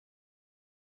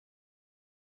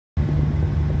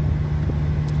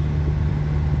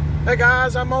Hey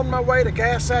guys, I'm on my way to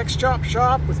Gas Axe Chop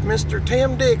Shop with Mr.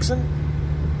 Tim Dixon.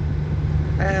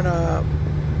 And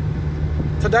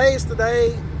today's the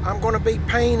day I'm going to be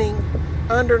painting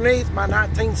underneath my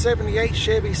 1978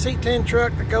 Chevy C10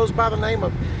 truck that goes by the name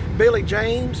of Billy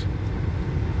James.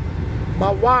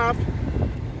 My wife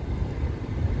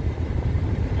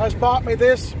has bought me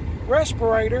this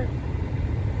respirator,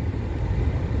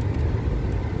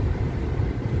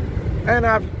 and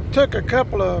I've took a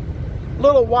couple of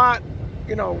little white,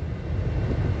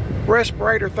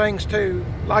 respirator things too,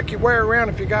 like you wear around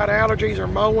if you got allergies or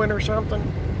mowing or something.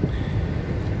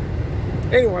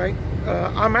 Anyway,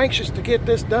 I'm anxious to get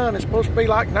this done. It's supposed to be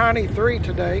like 93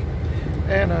 today,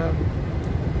 and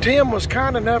Tim was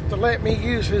kind enough to let me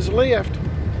use his lift,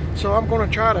 so I'm going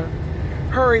to try to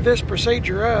hurry this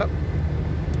procedure up.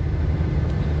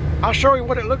 I'll show you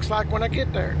what it looks like when I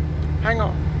get there. Hang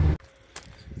on.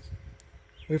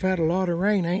 We've had a lot of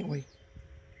rain, ain't we?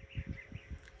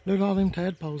 Look at all them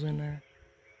tadpoles in there.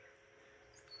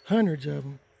 Hundreds of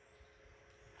them.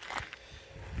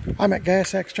 I'm at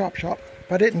Gas Axe Chop Shop.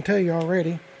 If I didn't tell you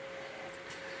already,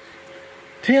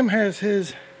 Tim has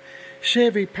his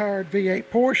Chevy powered V8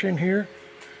 Porsche in here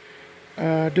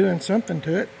doing something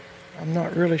to it. I'm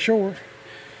not really sure.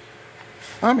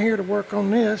 I'm here to work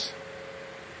on this.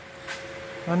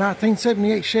 My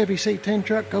 1978 Chevy C10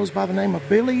 truck goes by the name of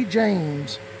Billy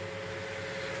James.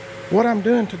 What I'm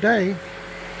doing today,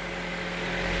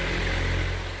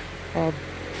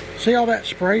 see all that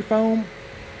spray foam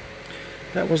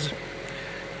that was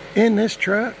in this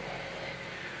truck?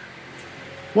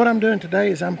 What I'm doing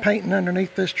today is I'm painting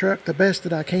underneath this truck the best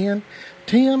that I can.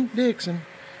 Tim Dixon,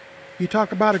 you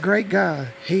talk about a great guy.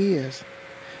 He is.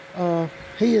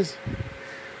 He is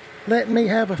letting me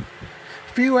have a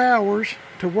few hours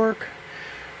to work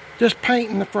just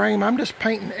painting the frame. I'm just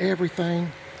painting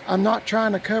everything. I'm not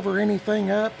trying to cover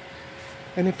anything up.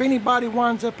 And if anybody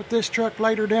winds up with this truck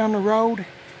later down the road,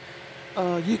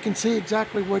 you can see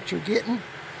exactly what you're getting.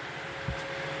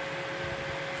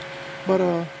 But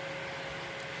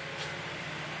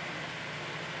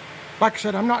like I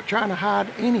said, I'm not trying to hide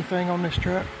anything on this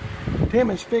truck. Tim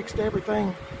has fixed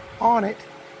everything on it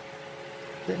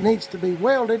that needs to be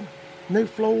welded, new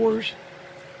floors,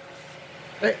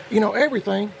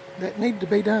 everything that needs to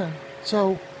be done.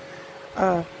 So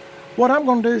what I'm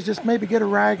going to do is just maybe get a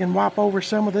rag and wipe over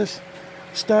some of this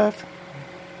stuff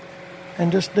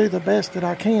and just do the best that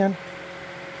I can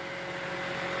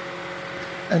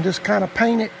and just kind of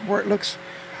paint it where it looks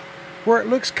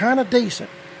kind of decent.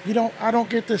 I don't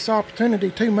get this opportunity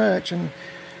too much, and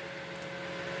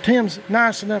Tim's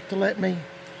nice enough to let me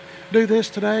do this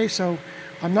today, so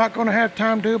I'm not going to have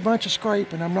time to do a bunch of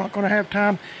scraping. I'm not going to have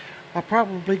time. I'll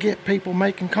probably get people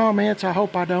making comments. I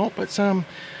hope I don't, but some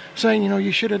saying,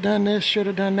 you should have done this, should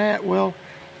have done that. Well,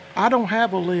 I don't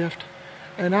have a lift,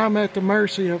 and I'm at the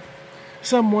mercy of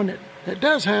someone that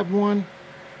does have one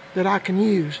that I can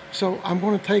use. So I'm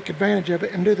going to take advantage of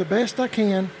it and do the best I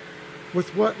can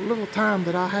with what little time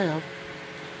that I have.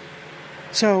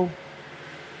 So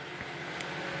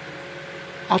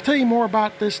I'll tell you more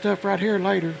about this stuff right here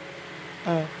later.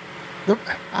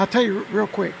 I'll tell you real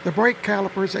quick, the brake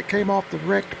calipers that came off the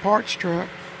wrecked parts truck,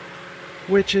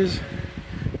 which is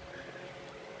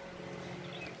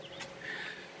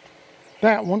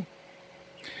that one,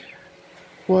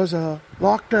 was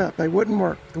locked up. They wouldn't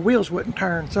work. The wheels wouldn't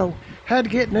turn. So had to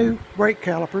get new brake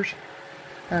calipers.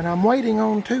 And I'm waiting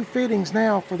on 2 fittings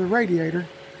now for the radiator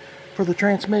for the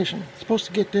transmission. Supposed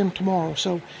to get them tomorrow.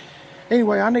 So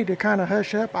anyway, I need to kind of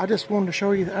hush up. I just wanted to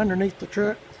show you underneath the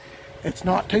truck. It's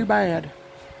not too bad.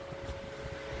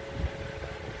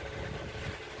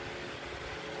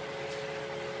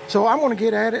 So I'm going to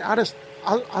get at it. I was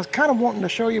kind of wanting to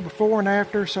show you before and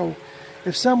after. So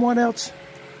if someone else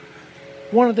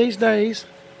one of these days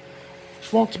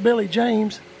wants Billy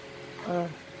James,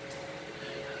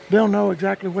 they'll know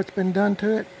exactly what's been done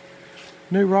to it.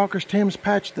 New rockers. Tim's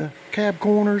patched the cab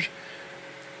corners.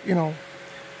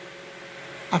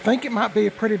 I think it might be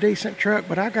a pretty decent truck,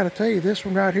 but I got to tell you, this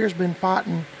one right here has been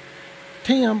fighting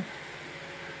Tim.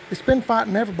 It's been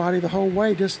fighting everybody the whole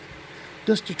way just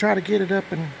to try to get it up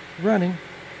and running.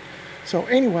 So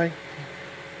anyway,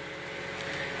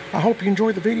 I hope you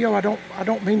enjoyed the video. I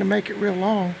don't mean to make it real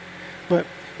long, but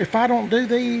if I don't do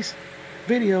these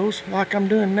videos like I'm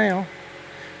doing now,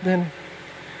 then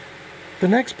the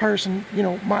next person,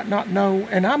 might not know,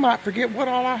 and I might forget what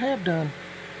all I have done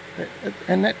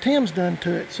and that Tim's done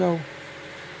to it. So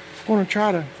I'm going to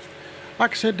try to,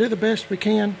 like I said, do the best we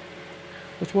can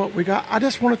with what we got. I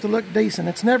just want it to look decent.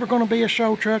 It's never going to be a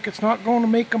show truck. It's not going to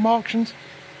Mecum auctions.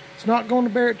 It's not going to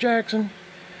Barrett Jackson.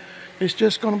 It's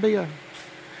just going to be a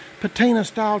patina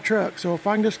style truck. So if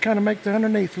I can just kind of make the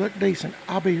underneath look decent,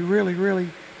 I'll be really, really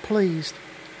pleased.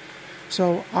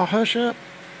 So I'll hush up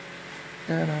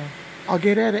and I'll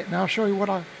get at it, and I'll show you what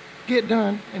I get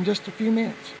done in just a few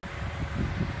minutes.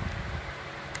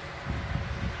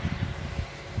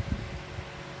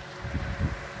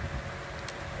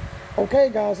 Okay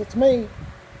guys, it's me.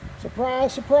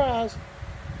 Surprise, surprise.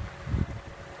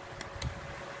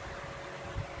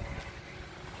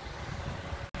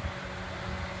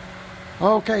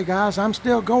 Okay guys, I'm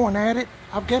still going at it.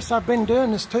 I guess I've been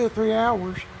doing this 2 or 3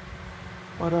 hours.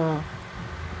 But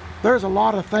there's a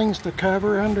lot of things to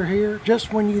cover under here.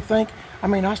 Just when you think, I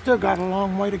mean, I still got a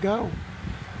long way to go.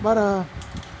 But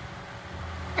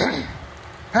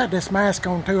had this mask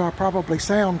on too, I probably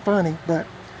sound funny, but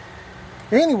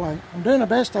anyway, I'm doing the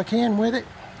best I can with it.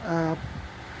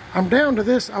 I'm down to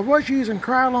this. I was using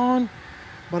Krylon,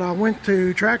 but I went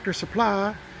to Tractor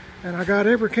Supply and I got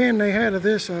every can they had of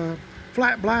this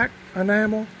flat black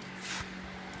enamel.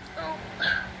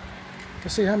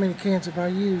 Let's see, how many cans have I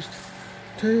used?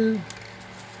 2,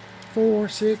 4,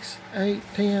 6, 8,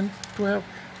 10, 12.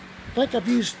 I think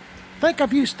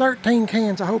I've used 13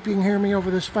 cans. I hope you can hear me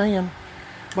over this fan.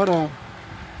 But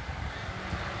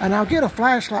and I'll get a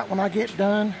flashlight when I get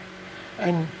done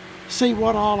and see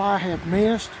what all I have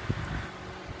missed.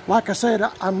 Like I said,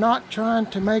 I'm not trying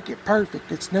to make it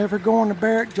perfect. It's never going to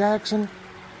Barrett Jackson.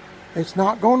 It's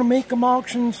not going to Mecum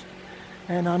Auctions,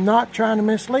 and I'm not trying to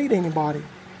mislead anybody.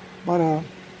 But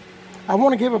I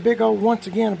want to give a big old, once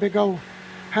again, a big old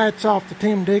hats off to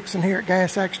Tim Dixon here at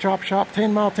Gas Axe Chop Shop,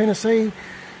 10 Mile, Tennessee.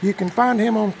 You can find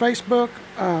him on Facebook.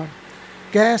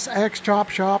 Gas Axe Chop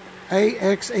Shop,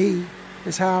 A-X-E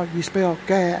is how you spell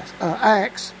gas,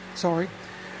 axe, sorry.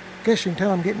 Guess you can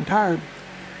tell I'm getting tired.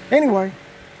 Anyway,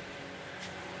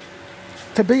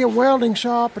 to be a welding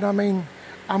shop, and I mean,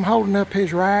 I'm holding up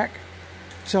his rack.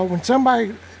 So when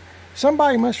somebody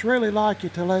must really like you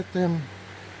to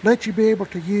let you be able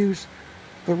to use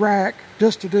the rack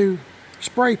just to do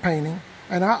spray painting.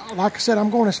 And like I said, I'm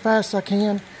going as fast as I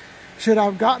can. Should I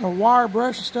have gotten a wire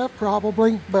brush and stuff?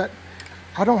 Probably, but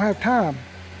I don't have time.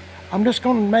 I'm just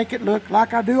going to make it look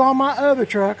like I do on my other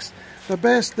trucks, the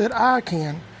best that I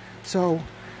can. So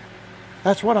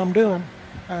that's what I'm doing.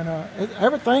 And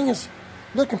everything is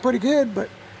looking pretty good, but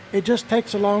it just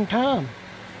takes a long time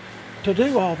to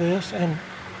do all this. And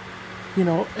you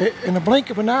know, in a blink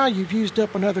of an eye, you've used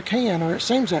up another can, or it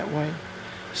seems that way.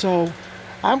 So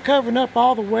I'm covering up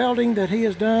all the welding that he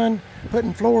has done,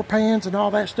 putting floor pans and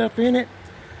all that stuff in it.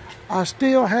 I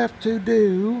still have to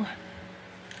do,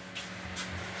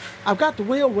 I've got the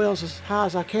wheel wells as high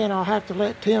as I can. I'll have to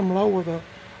let Tim lower the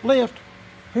lift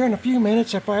here in a few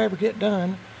minutes if I ever get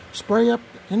done. Spray up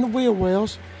in the wheel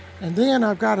wells, and then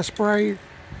I've got to spray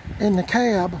in the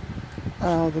cab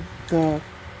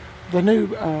the new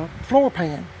floor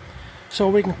pan, so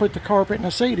we can put the carpet and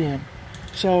the seat in.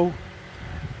 So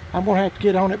I'm gonna have to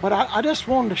get on it, but I just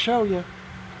wanted to show you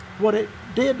what it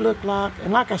did look like.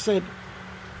 And like I said,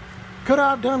 could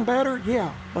I have done better?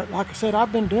 Yeah, but like I said,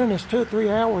 I've been doing this 2 or 3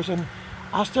 hours and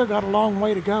I still got a long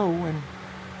way to go. And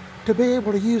to be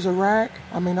able to use a rack,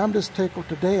 I mean, I'm just tickled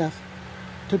to death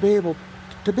to be able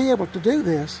to do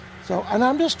this. So, and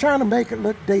I'm just trying to make it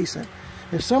look decent.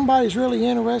 If somebody's really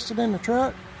interested in the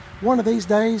truck, one of these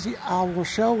days I will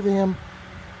show them,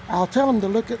 I'll tell them to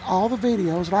look at all the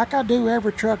videos like I do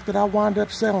every truck that I wind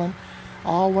up selling. I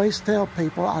always tell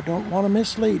people, I don't want to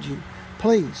mislead you.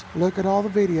 Please look at all the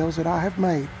videos that I have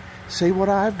made. See what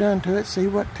I have done to it. See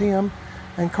what Tim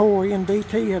and Corey and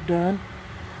DT have done.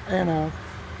 And,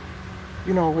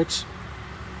 you know, it's,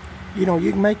 you know,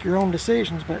 you can make your own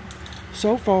decisions. But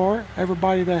so far,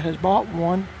 everybody that has bought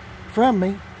one from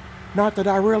me, not that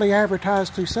I really advertise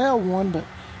to sell one, but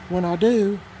when I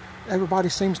do, everybody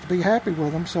seems to be happy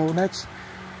with them. So that's,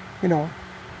 you know,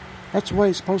 that's the way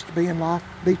it's supposed to be in life.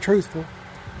 Be truthful.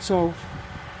 So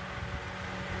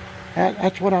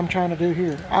that's what I'm trying to do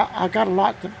here. I got a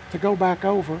lot to go back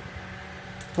over,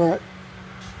 but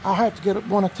I'll have to get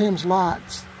one of Tim's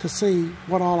lights to see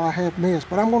what all I have missed.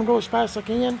 But I'm going to go as fast as I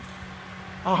can.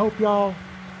 I hope y'all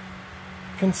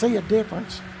can see a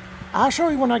difference. I'll show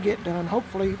you when I get done.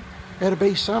 Hopefully it'll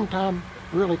be sometime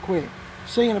really quick.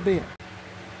 See you in a bit.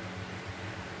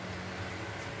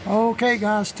 Okay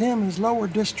guys, Tim has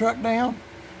lowered this truck down.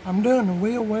 I'm doing the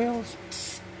wheel wells.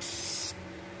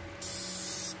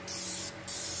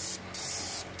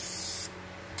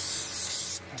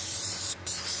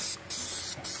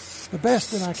 The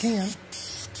best that I can.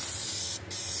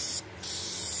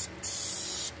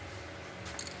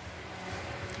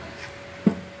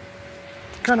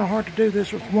 Kind of hard to do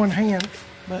this with one hand,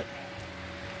 but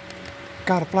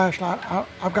got a flashlight.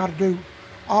 I've got to do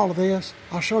all of this.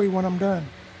 I'll show you when I'm done.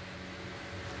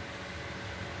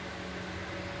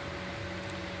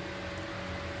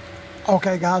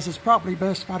 Okay guys, it's probably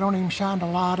best if I don't even shine the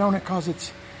light on it because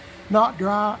it's not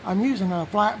dry. I'm using a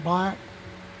flat black,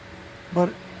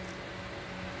 but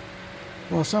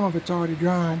well, some of it's already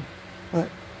drying, but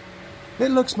it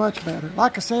looks much better.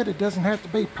 Like I said, it doesn't have to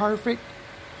be perfect.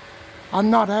 I'm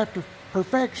not after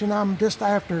perfection, I'm just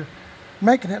after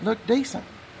making it look decent.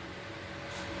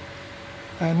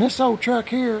 And this old truck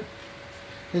here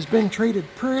has been treated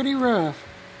pretty rough.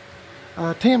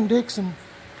 Tim Dixon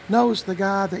knows the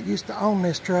guy that used to own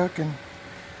this truck, and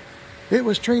it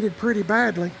was treated pretty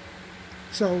badly.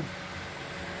 So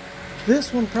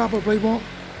this one probably won't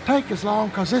take as long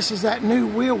because this is that new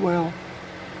wheel well.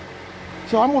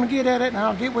 So I'm going to get at it and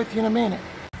I'll get with you in a minute.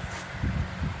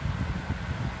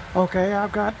 Okay,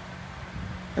 I've got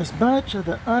as much of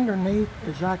the underneath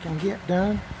as I can get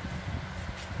done,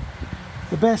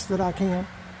 the best that I can.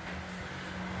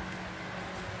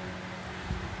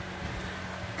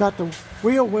 Got the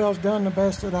wheel wells done the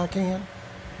best that I can.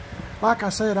 Like I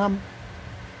said, I'm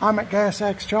at Gas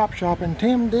Axe Chop Shop, and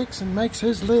Tim Dixon makes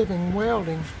his living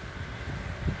welding.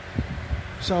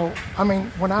 So, I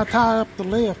mean, when I tie up the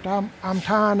lift, I'm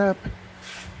tying up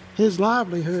his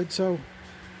livelihood, so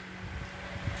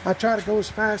I try to go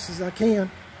as fast as I can.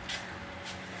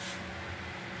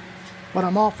 But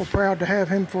I'm awful proud to have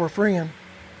him for a friend.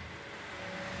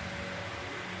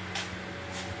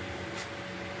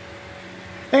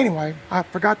 Anyway, I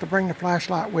forgot to bring the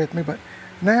flashlight with me, but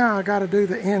now I got to do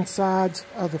the insides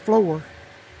of the floor.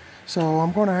 So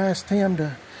I'm going to ask Tim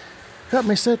to help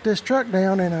me set this truck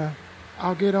down, and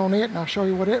I'll get on it and I'll show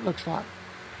you what it looks like.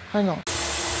 Hang on.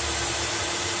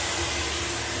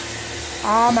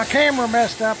 My camera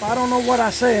messed up. I don't know what I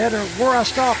said or where I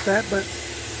stopped at, but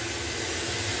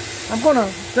I'm going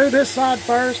to do this side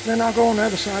first, then I'll go on the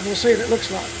other side. We'll see what it looks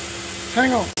like.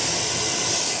 Hang on.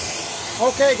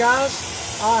 Okay, guys.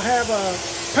 I have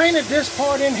painted this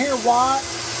part in here white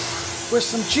with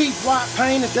some cheap white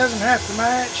paint. It doesn't have to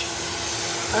match.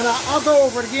 And I'll go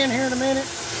over it again here in a minute.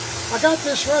 I got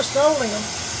this Rust-Oleum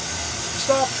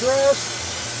soft rust.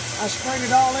 I sprayed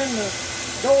it all in the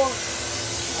door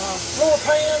floor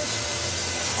pans.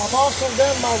 I've also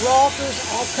done my rockers.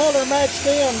 I'll color match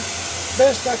them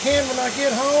best I can when I get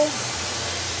home.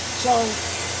 So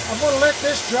I'm going to let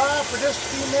this dry for just a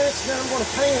few minutes, then I'm going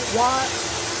to paint it white.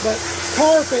 But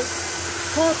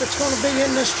carpet's going to be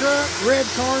in this truck, red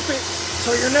carpet,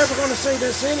 so you're never going to see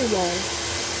this anyway.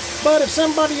 But if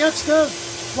somebody else does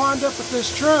wind up with this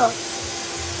truck,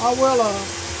 I will,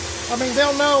 I mean,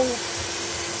 they'll know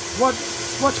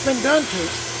what's been done to it.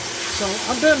 So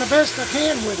I'm doing the best I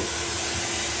can with it.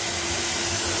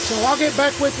 So I'll get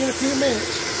back with you in a few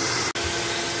minutes.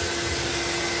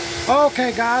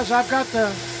 Okay guys, I've got the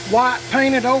white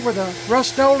painted over the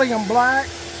Rust-Oleum black.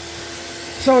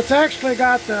 So it's actually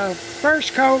got the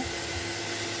first coat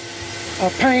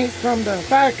of paint from the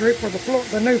factory for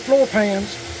the new floor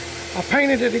pans. I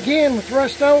painted it again with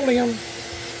Rust-Oleum,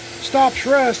 stops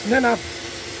rust, and then I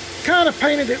kind of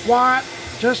painted it white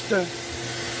just to,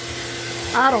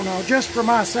 I don't know, just for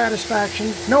my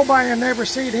satisfaction. Nobody will never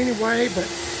see it anyway, but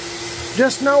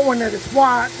just knowing that it's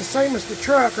white, the same as the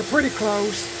truck, or pretty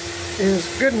close, is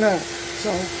good enough.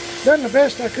 So, done the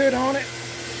best I could on it.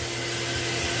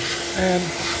 And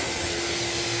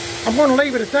I'm going to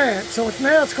leave it at that. So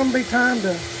now it's going to be time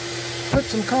to put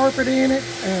some carpet in it,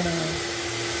 and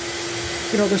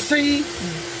you know, the seat.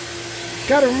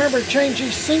 Got to remember to change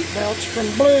these seat belts from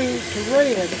blue to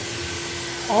red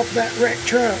off that wrecked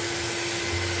truck.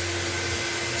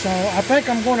 So I think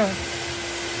I'm going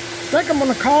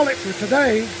to call it for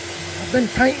today. I've been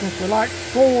painting for like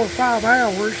 4 or 5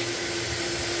 hours,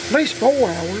 at least 4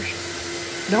 hours.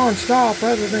 Non-stop,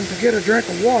 other than to get a drink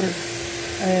of water,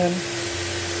 and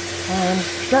I'm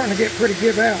starting to get pretty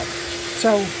give out.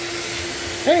 So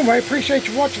anyway, appreciate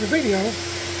you watching the video.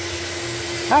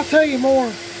 I'll tell you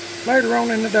more later on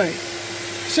in the day.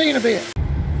 See you in a bit.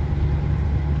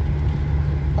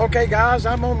 Okay guys,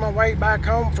 I'm on my way back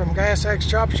home from Gas Axe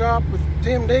Chop Shop with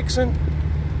Tim Dixon.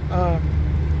 I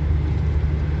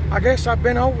guess I've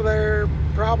been over there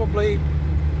probably,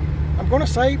 I'm going to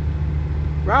say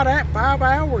right at 5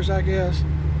 hours, I guess.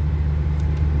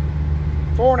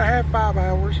 4.5, 5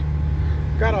 hours.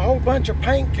 Got a whole bunch of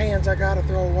paint cans I got to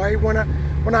throw away. When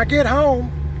I get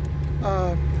home,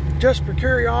 just for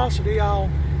curiosity, I'll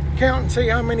count and see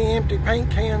how many empty paint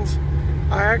cans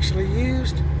I actually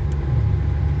used.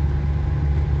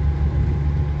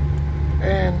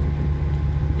 And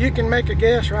you can make a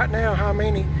guess right now how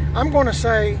many. I'm going to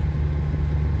say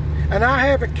And I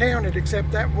haven't counted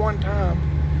except that one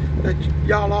time that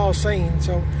y'all all seen.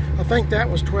 So I think that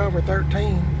was 12 or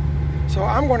 13. So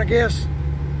I'm going to guess,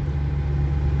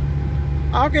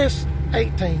 I'll guess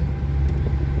 18.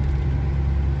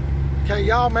 Okay,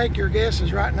 y'all make your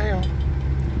guesses right now.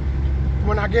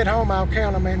 When I get home, I'll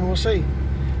count them and we'll see.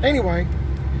 Anyway,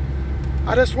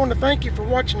 I just want to thank you for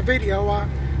watching the video.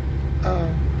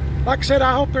 Like I said,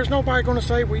 I hope there's nobody going to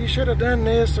say, well, you should have done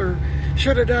this or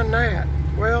should have done that.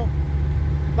 Well,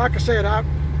 like I said,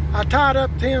 I tied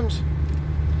up Tim's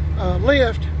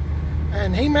lift,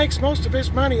 and he makes most of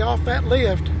his money off that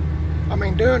lift. I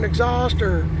mean, doing exhaust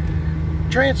or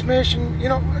transmission, you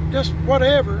know, just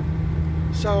whatever.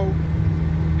 So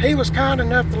he was kind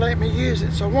enough to let me use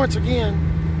it. So once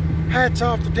again, hats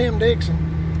off to Tim Dixon.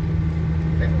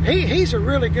 He's a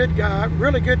really good guy,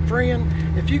 really good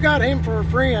friend. If you got him for a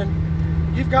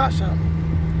friend, you've got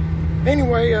something.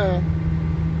 Anyway,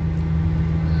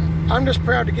 I'm just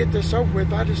proud to get this over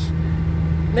with. I just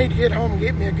need to get home and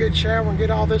get me a good shower and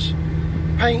get all this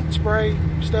paint, spray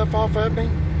stuff off of me.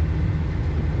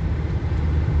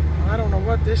 I don't know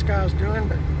what this guy's doing,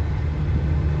 but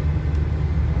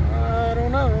I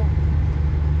don't know.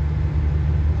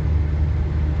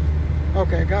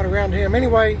 Okay, got around him.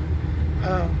 Anyway,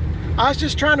 I was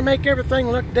just trying to make everything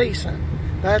look decent.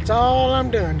 That's all I'm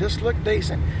doing, just look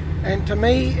decent. And to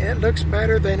me, it looks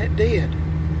better than it did.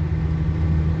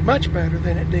 Much better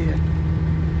than it did.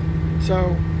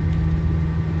 So,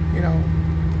 you know,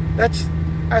 that's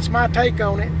my take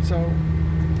on it. So,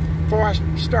 before I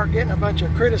start getting a bunch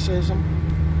of criticism,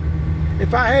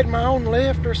 if I had my own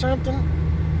lift or something,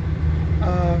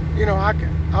 you know,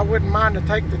 I wouldn't mind to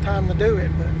take the time to do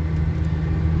it.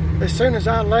 But as soon as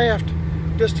I left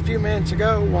just a few minutes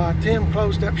ago, Tim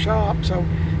closed up shop, so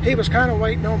he was kind of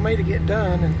waiting on me to get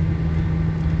done,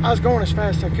 and I was going as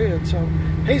fast as I could. So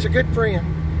he's a good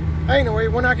friend. Anyway,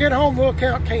 when I get home, we'll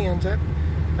count cans.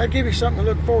 That'll give you something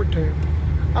to look forward to.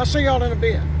 I'll see y'all in a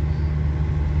bit.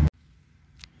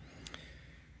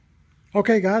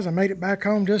 Okay guys, I made it back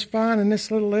home just fine in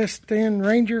this little S10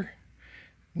 Ranger,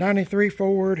 93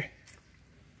 Ford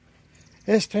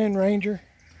S10 Ranger.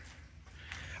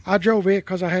 I drove it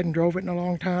because I hadn't drove it in a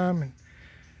long time, and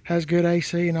has good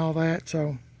AC and all that,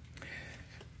 so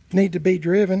need to be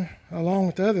driven along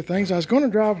with the other things. I was going to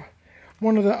drive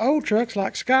one of the old trucks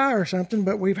like Sky or something,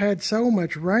 but we've had so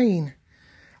much rain.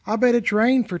 I bet it's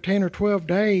rained for 10 or 12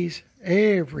 days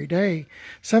every day.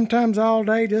 Sometimes all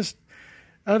day, just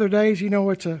other days, you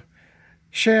know, it's a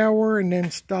shower and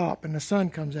then stop and the sun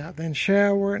comes out. Then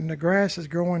shower and the grass is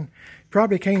growing.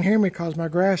 Probably can't hear me because my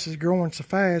grass is growing so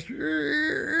fast.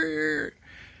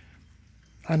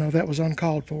 I know that was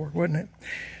uncalled for, wasn't it?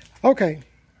 Okay,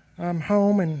 I'm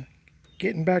home and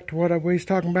getting back to what I was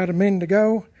talking about a minute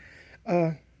ago.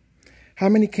 How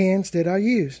many cans did I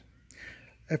use?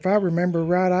 If I remember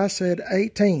right, I said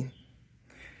 18.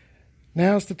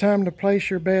 Now's the time to place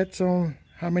your bets on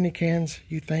how many cans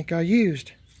you think I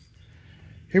used.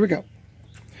 Here we go.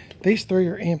 These three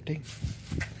are empty.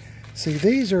 See,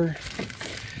 these are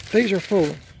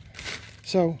full.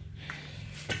 So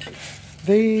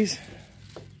these,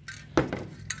 wait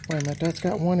a minute, that's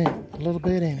got a little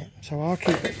bit in it. So I'll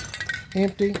keep it.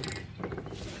 Empty,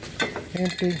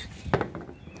 empty.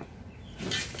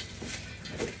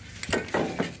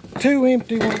 Two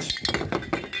empty ones,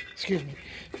 excuse me,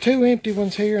 two empty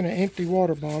ones here and an empty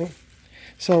water bottle.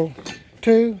 So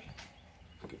 2,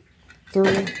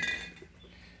 3,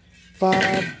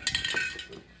 5,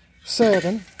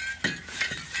 7.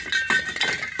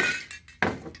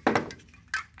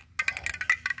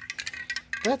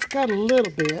 That's got a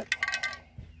little bit.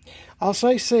 I'll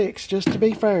say 6 just to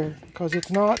be fair, because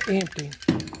it's not empty.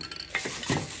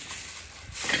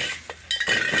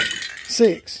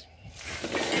 6.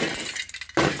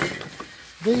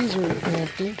 These are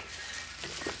empty.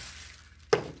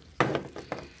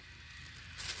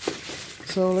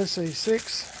 So let's see,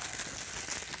 6,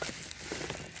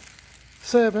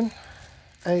 7,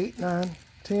 8, 9,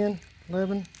 10,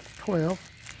 11, 12,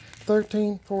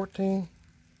 13, 14.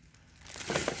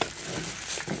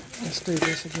 Let's do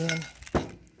this again.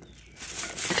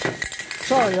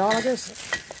 Sorry, y'all. I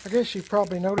guess you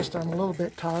probably noticed I'm a little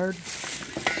bit tired.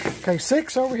 Okay,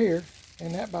 6 over here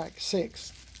in that bag.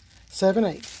 6, 7,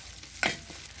 8,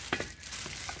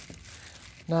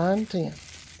 9, 10,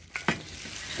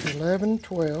 11,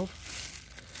 12,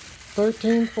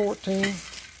 13, 14,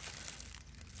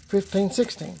 15,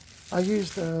 16. I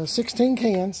used 16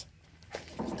 cans.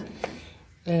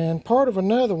 And part of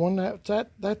another one,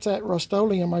 that's that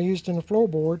Rust-Oleum I used in the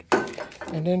floorboard,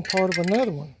 and then part of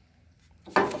another one.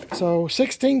 So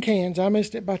 16 cans, I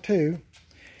missed it by 2.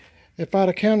 if I'd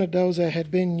have counted those that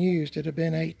had been used, it'd have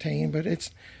been 18, but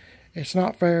it's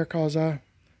not fair because I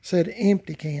said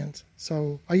empty cans.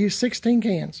 So I used 16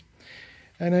 cans,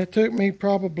 and it took me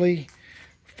probably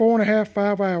 4.5,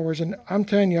 5 hours, and I'm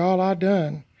telling you, all I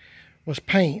done was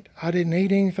paint. I didn't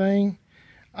eat anything.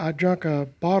 I drank a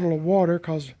bottle of water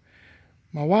because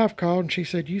my wife called and she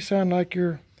said, "You sound like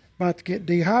you're about to get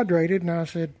dehydrated." And I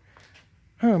said,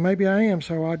 "Huh, maybe I am."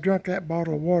 So I drank that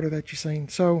bottle of water that you seen.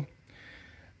 So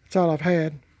that's all I've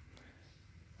had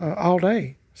all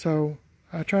day. So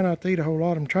I try not to eat a whole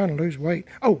lot. I'm trying to lose weight.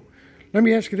 Oh, let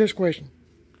me ask you this question.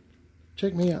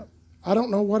 Check me out. I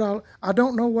don't know what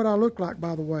I look like,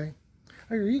 by the way.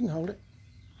 Here, you can hold it.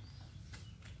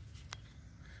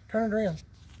 Turn it around.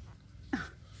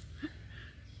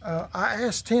 I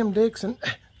asked Tim Dixon.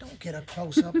 Don't get a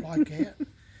close up like that.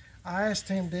 I asked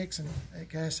Tim Dixon at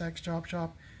Gas Axe Chop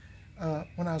Shop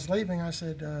when I was leaving. I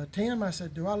said, Tim, I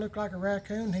said, do I look like a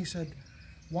raccoon? He said,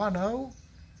 why no?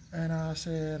 And I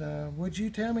said, would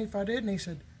you tell me if I did? And he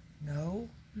said, no.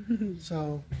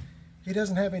 So he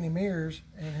doesn't have any mirrors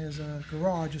in his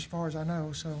garage as far as I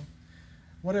know. So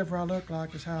whatever I look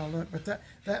like is how I look. But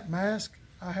that mask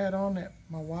I had on that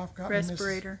my wife got me,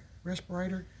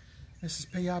 respirator,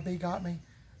 Mrs. PIB got me,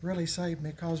 really saved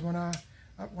me, because when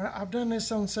I've done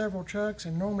this on several trucks,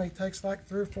 and normally it takes like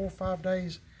 3 or 4 or 5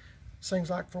 days,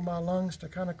 seems like, for my lungs to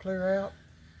kind of clear out.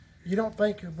 You don't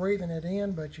think you're breathing it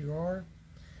in, but you are,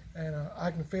 and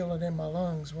I can feel it in my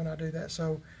lungs when I do that.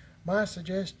 So my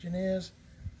suggestion is,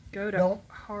 go to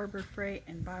Harbor Freight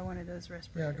and buy one of those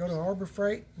respirators. Yeah, go to Harbor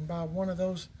Freight and buy one of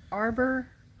those. Harbor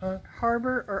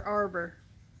or Arbor?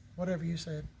 Whatever you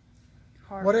said.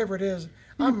 Harbor. Whatever it is.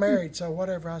 I'm married, so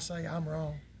whatever I say, I'm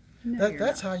wrong. No,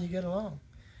 that's how you get along.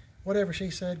 Whatever she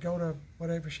said, go to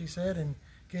whatever she said and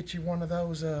get you one of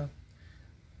those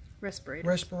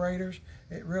respirators.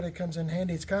 It really comes in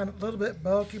handy. It's kind of a little bit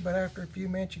bulky, but after a few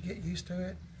minutes you get used to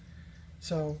it.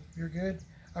 So you're good.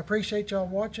 I appreciate y'all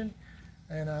watching,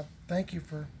 and I thank you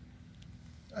for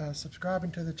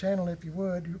subscribing to the channel if you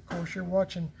would. Of course, you're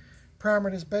watching Primer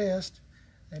is Best,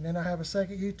 and then I have a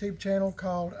second YouTube channel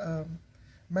called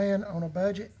Man on a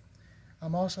Budget.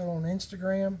 I'm also on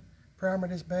Instagram, Primer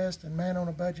is Best, and Man on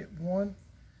a Budget 1,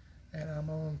 and I'm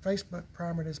on Facebook,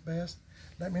 Primer is Best.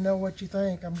 Let me know what you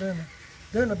think. I'm doing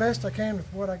the best I can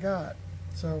with what I got.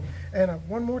 So, and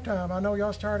one more time, I know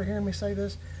y'all's tired of hearing me say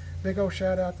this. Big old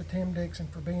shout out to Tim Dixon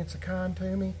for being so kind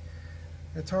to me.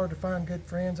 It's hard to find good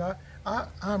friends.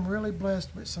 I'm really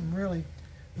blessed with some really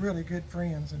good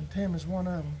friends, and Tim is one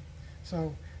of them.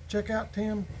 So check out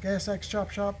Tim, Gas Axe Chop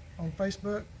Shop on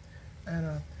Facebook,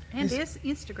 and it's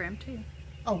Instagram too.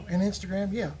 Oh, and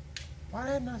Instagram, yeah. Why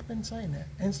hadn't I been saying that?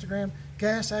 Instagram,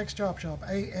 Gas Axe Chop Shop.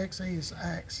 AXE is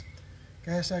axe.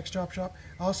 Gas Axe Chop Shop.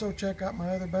 Also check out my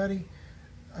other buddy,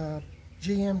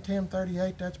 GM Tim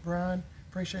 38. That's Brian.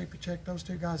 Appreciate if you check those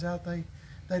two guys out. They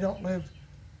don't live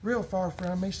real far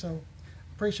from me, so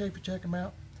appreciate if you check them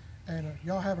out. And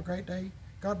y'all have a great day.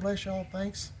 God bless y'all.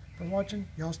 Thanks for watching.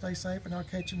 Y'all stay safe, and I'll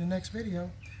catch you in the next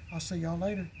video. I'll see y'all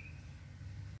later.